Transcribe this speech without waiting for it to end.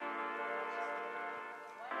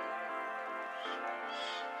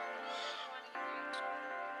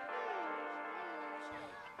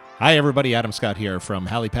Hi, everybody. Adam Scott here from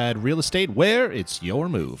Halipad Real Estate, where it's your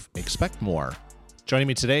move. Expect more. Joining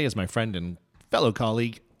me today is my friend and fellow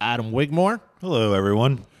colleague, Adam Wigmore. Hello,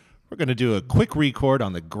 everyone. We're going to do a quick record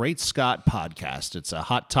on the Great Scott podcast. It's a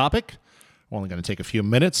hot topic. We're only going to take a few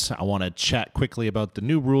minutes. I want to chat quickly about the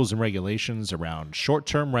new rules and regulations around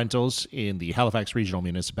short-term rentals in the Halifax Regional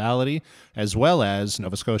Municipality, as well as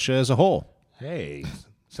Nova Scotia as a whole. Hey,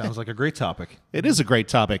 sounds like a great topic. It is a great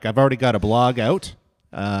topic. I've already got a blog out.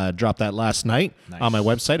 Dropped that last night on my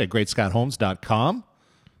website at greatscotthomes.com.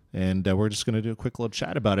 And we're just going to do a quick little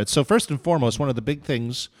chat about it. So first and foremost, one of the big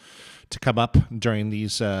things to come up during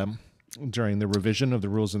these during the revision of the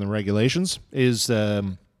rules and the regulations is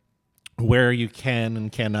where you can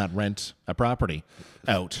and cannot rent a property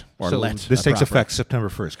out or So let. this takes effect September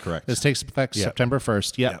 1st, correct? This takes effect Yep. September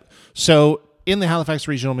 1st. Yep. Yep. So in the Halifax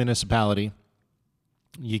Regional Municipality,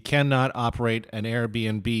 you cannot operate an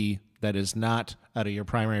Airbnb that is not out of your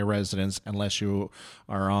primary residence unless you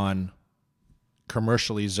are on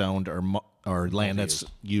commercially zoned or land that's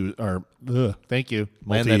you or thank you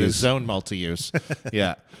land that is Multi-use. zoned multi-use.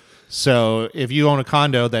 Yeah. So if you own a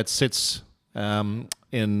condo that sits on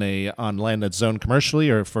land that's zoned commercially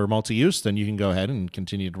or for multi-use, then you can go ahead and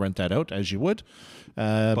continue to rent that out as you would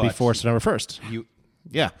before September 1st.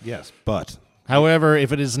 Yeah. Yes, but However,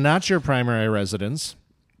 if it is not your primary residence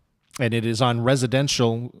and it is on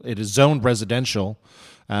residential, it is zoned residential,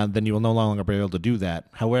 then you will no longer be able to do that.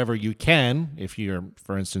 However, you can, if you're,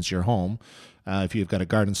 for instance, your home, if you've got a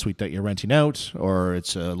garden suite that you're renting out, or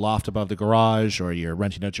it's a loft above the garage, or you're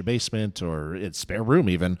renting out your basement, or it's spare room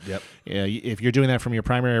even. Yep. If you're doing that from your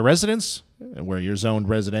primary residence, where you're zoned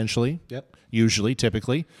residentially, Yep. usually,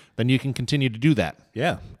 typically, then you can continue to do that.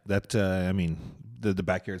 yeah, that I mean the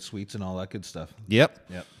backyard suites and all that good stuff. Yep.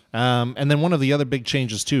 Yep. And then one of the other big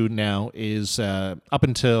changes too now is up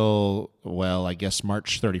until, well, I guess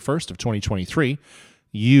March 31st of 2023,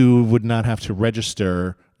 you would not have to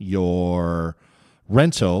register your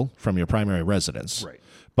rental from your primary residence. Right.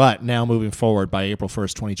 But now moving forward by April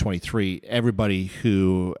 1st, 2023, everybody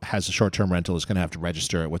who has a short-term rental is going to have to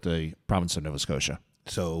register it with the province of Nova Scotia.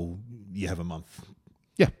 So you have a month.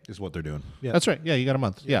 Yeah. Is what they're doing. Yeah, That's right. Yeah, you got a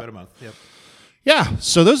month. Yeah. about a month. Yep. Yeah,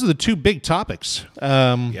 so those are the two big topics.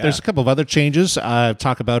 There's a couple of other changes. I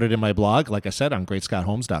talk about it in my blog, like I said, on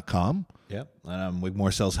greatscotthomes.com. Yep.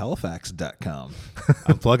 WigmoreSellsHalifax.com.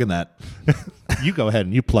 I'm plugging that. You go ahead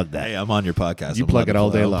and you plug that. Hey, I'm on your podcast. You I'm plug it all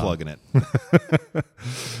day I'm long. plugging it.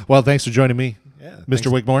 Well, thanks for joining me, Yeah,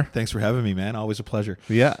 Mr. Wigmore. Thanks for having me, man. Always a pleasure.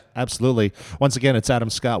 Yeah, absolutely. Once again, it's Adam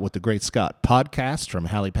Scott with the Great Scott podcast from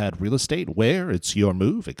Halipad Real Estate, where it's your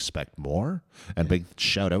move. Expect more. And big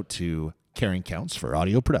shout out to Karen Counts for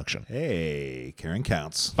audio production. Hey, Karen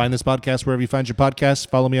counts. Find this podcast wherever you find your podcasts.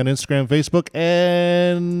 Follow me on Instagram, Facebook,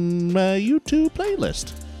 and my YouTube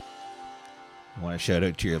playlist. Want to shout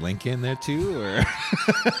out to your link in there too, or?